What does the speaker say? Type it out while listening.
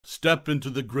Step into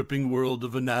the gripping world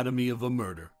of Anatomy of a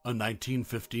Murder, a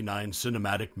 1959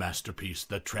 cinematic masterpiece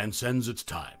that transcends its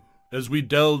time. As we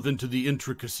delve into the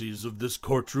intricacies of this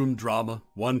courtroom drama,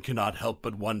 one cannot help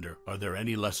but wonder, are there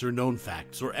any lesser-known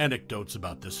facts or anecdotes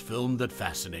about this film that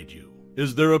fascinate you?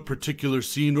 Is there a particular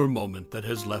scene or moment that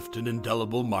has left an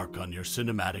indelible mark on your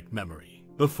cinematic memory?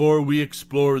 Before we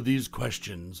explore these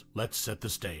questions, let's set the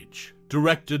stage.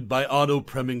 Directed by Otto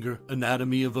Preminger,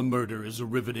 Anatomy of a Murder is a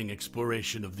riveting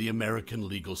exploration of the American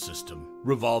legal system,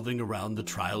 revolving around the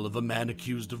trial of a man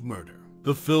accused of murder.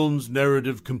 The film's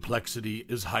narrative complexity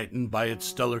is heightened by its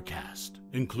stellar cast,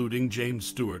 including James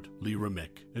Stewart,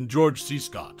 Remick, and George C.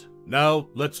 Scott. Now,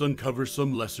 let's uncover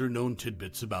some lesser-known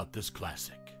tidbits about this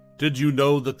classic. Did you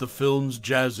know that the film's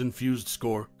jazz-infused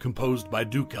score, composed by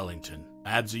Duke Ellington,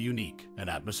 adds a unique and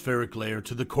atmospheric layer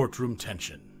to the courtroom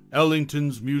tension?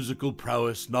 Ellington's musical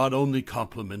prowess not only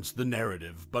complements the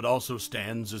narrative, but also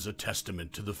stands as a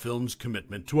testament to the film's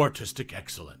commitment to artistic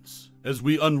excellence. As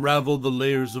we unravel the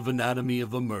layers of Anatomy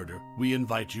of a Murder, we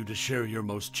invite you to share your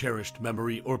most cherished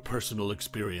memory or personal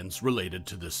experience related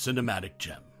to this cinematic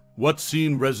gem. What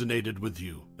scene resonated with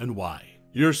you, and why?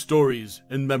 Your stories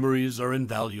and memories are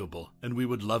invaluable, and we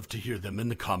would love to hear them in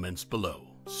the comments below.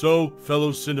 So,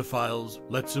 fellow cinephiles,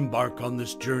 let's embark on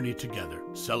this journey together,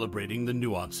 celebrating the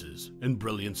nuances and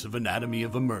brilliance of Anatomy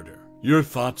of a Murder. Your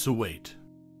thoughts await.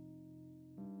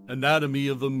 Anatomy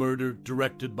of a Murder,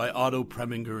 directed by Otto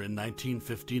Preminger in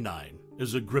 1959,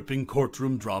 is a gripping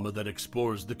courtroom drama that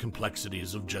explores the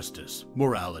complexities of justice,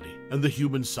 morality, and the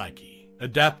human psyche.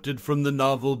 Adapted from the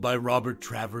novel by Robert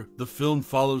Traver, the film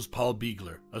follows Paul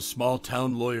Biegler, a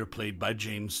small-town lawyer played by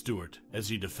James Stewart, as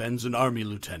he defends an army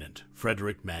lieutenant,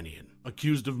 Frederick Manion,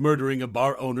 accused of murdering a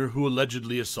bar owner who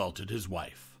allegedly assaulted his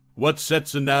wife. What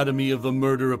sets Anatomy of a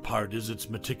Murder apart is its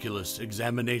meticulous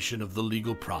examination of the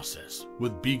legal process,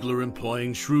 with Biegler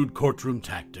employing shrewd courtroom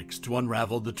tactics to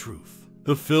unravel the truth.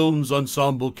 The film's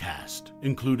ensemble cast,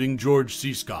 including George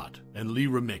C. Scott and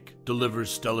Remick,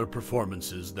 delivers stellar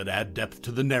performances that add depth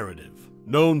to the narrative.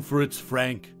 Known for its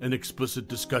frank and explicit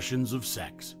discussions of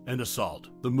sex and assault,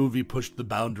 the movie pushed the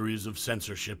boundaries of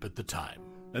censorship at the time.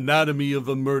 Anatomy of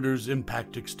a Murder's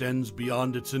impact extends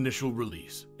beyond its initial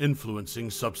release, influencing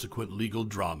subsequent legal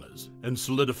dramas and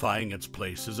solidifying its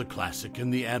place as a classic in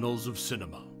the annals of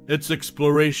cinema. Its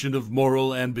exploration of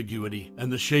moral ambiguity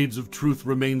and the shades of truth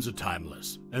remains a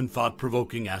timeless and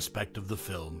thought-provoking aspect of the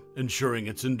film, ensuring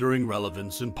its enduring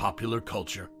relevance in popular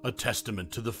culture, a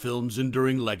testament to the film's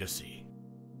enduring legacy.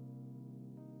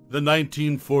 The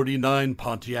 1949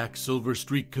 Pontiac Silver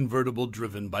Streak convertible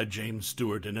driven by James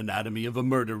Stewart in Anatomy of a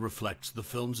Murder reflects the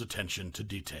film's attention to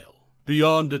detail.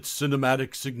 Beyond its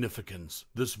cinematic significance,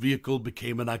 this vehicle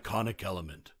became an iconic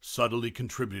element, subtly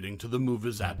contributing to the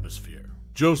movie's atmosphere.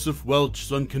 Joseph Welch's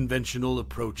unconventional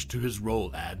approach to his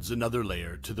role adds another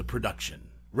layer to the production.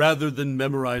 Rather than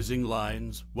memorizing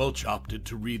lines, Welch opted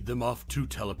to read them off two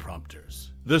teleprompters.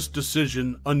 This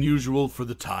decision, unusual for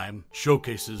the time,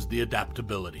 showcases the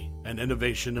adaptability and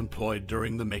innovation employed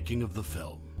during the making of the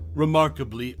film.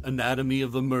 Remarkably, Anatomy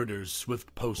of a Murder's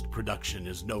swift post-production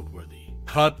is noteworthy.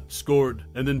 Cut, scored,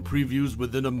 and in previews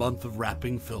within a month of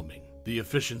wrapping filming. The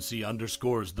efficiency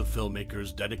underscores the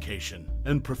filmmaker's dedication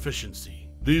and proficiency.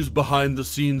 These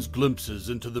behind-the-scenes glimpses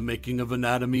into the making of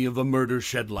Anatomy of a Murder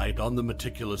shed light on the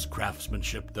meticulous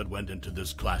craftsmanship that went into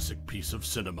this classic piece of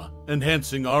cinema,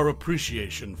 enhancing our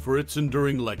appreciation for its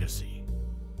enduring legacy.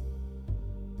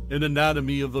 In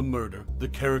Anatomy of a Murder, the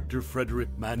character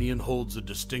Frederick Manion holds a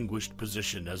distinguished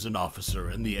position as an officer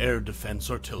in the Air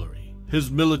Defense Artillery. His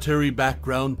military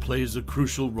background plays a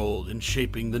crucial role in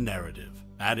shaping the narrative,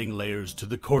 adding layers to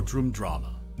the courtroom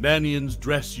drama. Manion's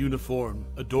dress uniform,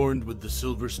 adorned with the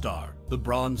Silver Star, the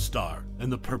Bronze Star,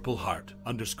 and the Purple Heart,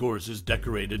 underscores his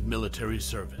decorated military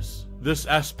service. This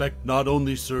aspect not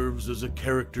only serves as a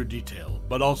character detail,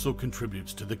 but also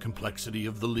contributes to the complexity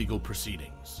of the legal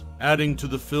proceedings. Adding to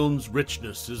the film's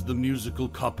richness is the musical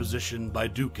composition by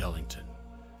Duke Ellington,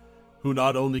 who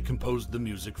not only composed the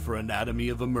music for Anatomy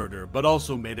of a Murder, but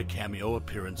also made a cameo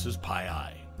appearance as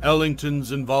Pi.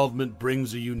 Ellington's involvement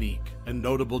brings a unique and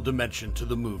notable dimension to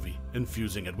the movie,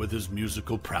 infusing it with his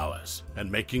musical prowess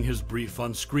and making his brief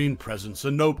on-screen presence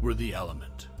a noteworthy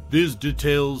element. These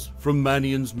details, from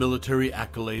Manion's military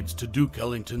accolades to Duke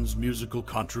Ellington's musical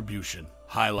contribution,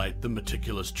 highlight the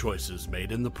meticulous choices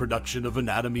made in the production of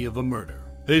Anatomy of a Murder.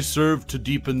 They serve to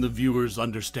deepen the viewer's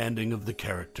understanding of the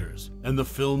characters and the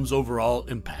film's overall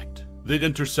impact. The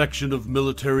intersection of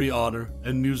military honor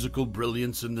and musical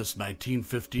brilliance in this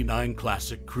 1959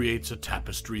 classic creates a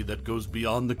tapestry that goes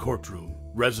beyond the courtroom,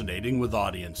 resonating with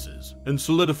audiences and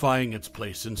solidifying its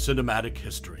place in cinematic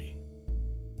history.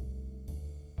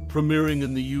 Premiering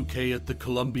in the UK at the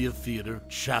Columbia Theatre,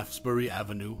 Shaftesbury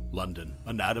Avenue, London,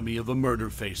 Anatomy of a Murder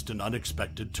faced an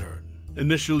unexpected turn.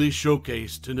 Initially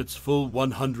showcased in its full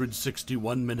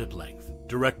 161-minute length,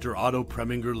 director Otto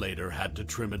Preminger later had to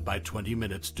trim it by 20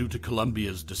 minutes due to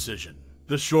Columbia's decision.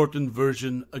 The shortened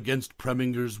version, against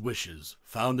Preminger's wishes,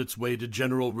 found its way to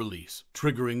general release,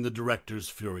 triggering the director's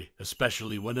fury,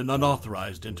 especially when an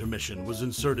unauthorized intermission was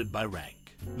inserted by Rank.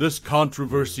 This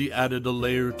controversy added a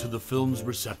layer to the film's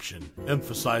reception,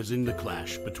 emphasizing the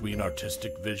clash between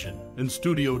artistic vision and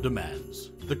studio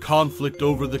demands. The conflict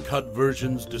over the cut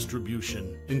version's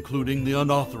distribution, including the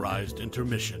unauthorized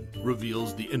intermission,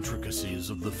 reveals the intricacies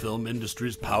of the film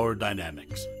industry's power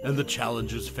dynamics and the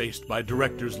challenges faced by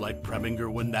directors like Preminger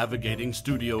when navigating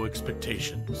studio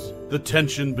expectations. The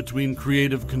tension between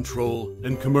creative control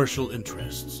and commercial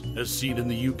interests, as seen in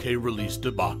the UK release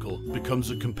debacle, becomes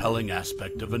a compelling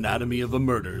aspect of Anatomy of a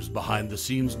Murder's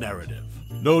behind-the-scenes narrative.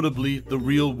 Notably, the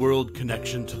real-world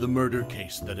connection to the murder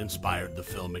case that inspired the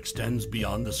film extends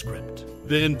beyond the script.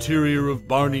 The interior of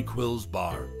Barney Quill's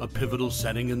bar, a pivotal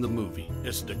setting in the movie,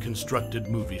 isn't a constructed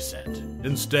movie set.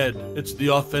 Instead, it's the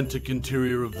authentic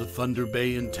interior of the Thunder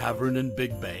Bay Inn Tavern in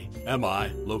Big Bay,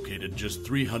 MI, located just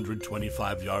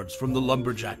 325 yards from the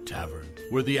Lumberjack Tavern,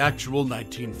 where the actual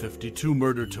 1952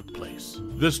 murder took place.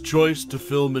 This choice to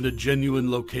film in a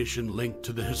genuine location linked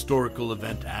to the historical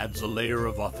event adds a layer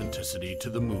of authenticity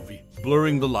to the movie,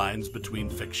 blurring the lines between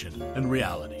fiction and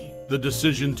reality. The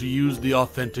decision to use the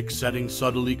authentic setting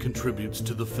subtly contributes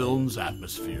to the film's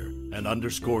atmosphere and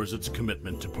underscores its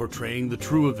commitment to portraying the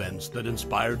true events that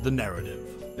inspired the narrative.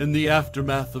 In the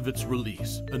aftermath of its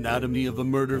release, Anatomy of a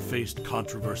Murder faced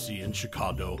controversy in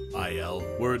Chicago, IL,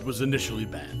 where it was initially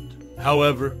banned.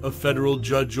 However, a federal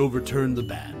judge overturned the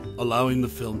ban, allowing the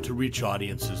film to reach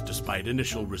audiences despite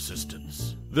initial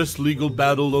resistance. This legal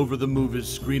battle over the movie's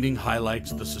screening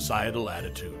highlights the societal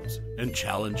attitudes and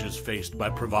challenges faced by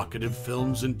provocative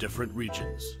films in different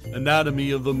regions.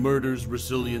 Anatomy of a Murder's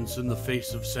resilience in the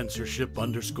face of censorship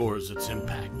underscores its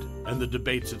impact and the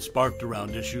debates it sparked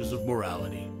around issues of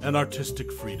morality and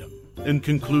artistic freedom. In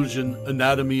conclusion,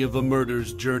 Anatomy of a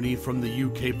Murder's journey from the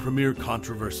UK premiere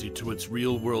controversy to its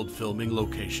real-world filming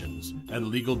locations and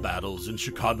legal battles in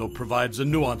Chicago provides a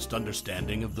nuanced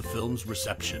understanding of the film's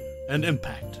reception and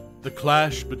impact. The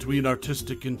clash between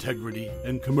artistic integrity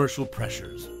and commercial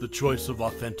pressures, the choice of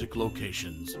authentic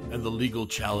locations, and the legal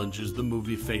challenges the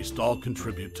movie faced all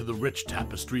contribute to the rich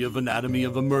tapestry of Anatomy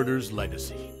of a Murder's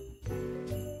legacy.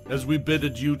 As we bid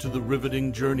adieu to the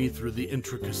riveting journey through the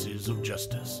intricacies of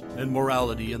justice and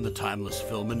morality in the timeless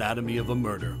film Anatomy of a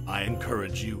Murder, I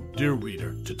encourage you, dear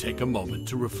reader, to take a moment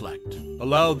to reflect.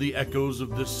 Allow the echoes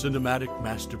of this cinematic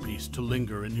masterpiece to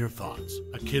linger in your thoughts,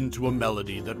 akin to a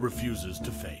melody that refuses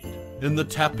to fade. In the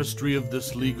tapestry of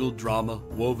this legal drama,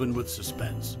 woven with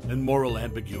suspense and moral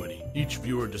ambiguity, each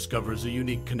viewer discovers a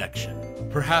unique connection.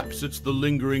 Perhaps it's the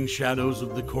lingering shadows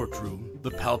of the courtroom,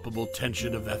 the palpable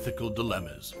tension of ethical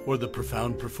dilemmas, or the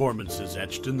profound performances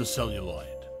etched in the celluloid.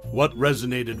 What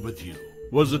resonated with you?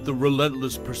 Was it the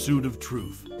relentless pursuit of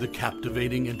truth, the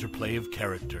captivating interplay of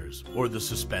characters, or the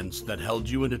suspense that held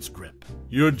you in its grip?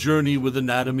 Your journey with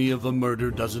Anatomy of a Murder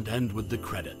doesn't end with the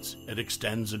credits. It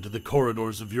extends into the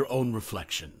corridors of your own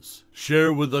reflections.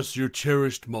 Share with us your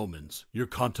cherished moments, your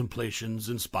contemplations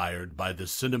inspired by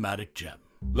this cinematic gem.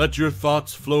 Let your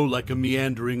thoughts flow like a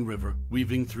meandering river,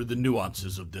 weaving through the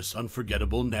nuances of this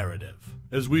unforgettable narrative.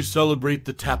 As we celebrate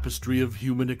the tapestry of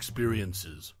human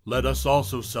experiences, let us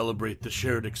also celebrate the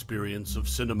shared experience of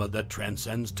cinema that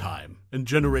transcends time and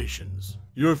generations.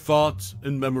 Your thoughts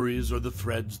and memories are the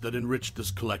threads that enrich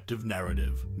this collective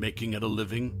narrative, making it a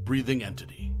living, breathing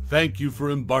entity. Thank you for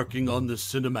embarking on this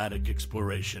cinematic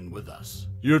exploration with us.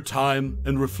 Your time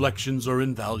and reflections are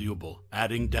invaluable,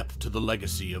 adding depth to the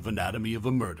legacy of Anatomy of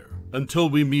a Murder. Until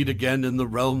we meet again in the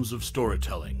realms of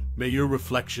storytelling, may your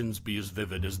reflections be as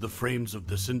vivid as the frames of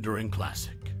this enduring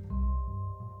classic.